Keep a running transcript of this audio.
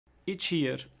Each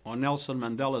year, on Nelson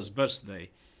Mandela's birthday,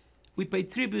 we pay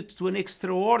tribute to an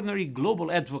extraordinary global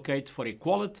advocate for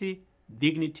equality,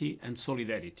 dignity, and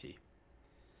solidarity.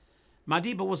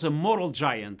 Madiba was a moral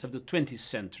giant of the 20th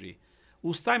century,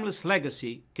 whose timeless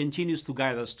legacy continues to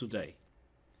guide us today.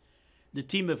 The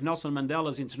theme of Nelson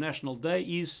Mandela's International Day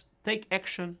is Take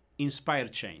Action, Inspire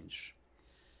Change.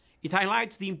 It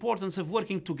highlights the importance of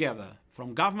working together,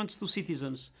 from governments to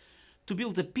citizens, to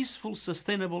build a peaceful,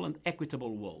 sustainable and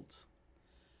equitable world.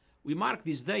 We mark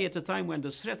this day at a time when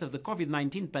the threat of the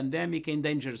COVID-19 pandemic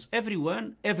endangers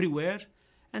everyone, everywhere,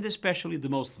 and especially the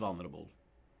most vulnerable.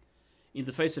 In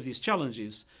the face of these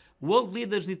challenges, world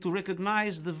leaders need to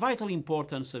recognize the vital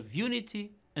importance of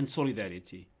unity and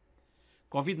solidarity.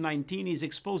 COVID-19 is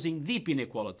exposing deep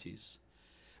inequalities.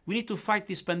 We need to fight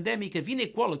this pandemic of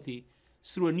inequality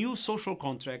through a new social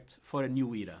contract for a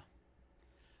new era.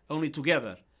 Only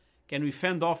together can we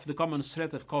fend off the common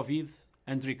threat of COVID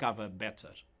and recover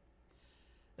better.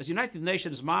 As United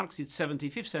Nations marks its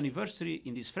 75th anniversary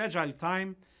in this fragile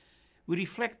time, we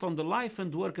reflect on the life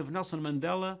and work of Nelson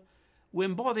Mandela, who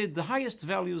embodied the highest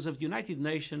values of the United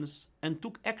Nations and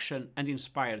took action and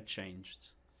inspired change.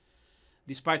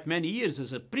 Despite many years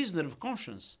as a prisoner of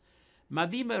conscience,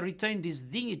 Madiba retained his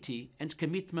dignity and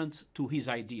commitment to his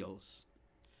ideals.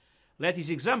 Let his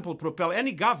example propel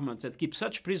any government that keeps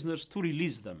such prisoners to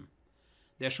release them.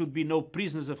 There should be no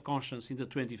prisoners of conscience in the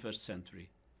 21st century.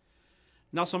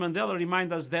 Nelson Mandela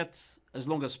reminds us that, as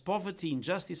long as poverty,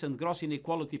 injustice and gross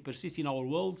inequality persist in our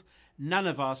world, none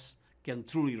of us can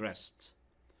truly rest.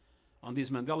 On this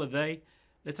Mandela Day,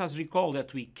 let us recall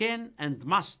that we can and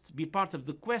must be part of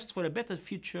the quest for a better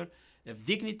future of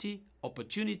dignity,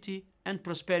 opportunity and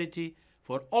prosperity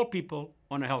for all people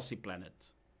on a healthy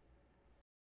planet.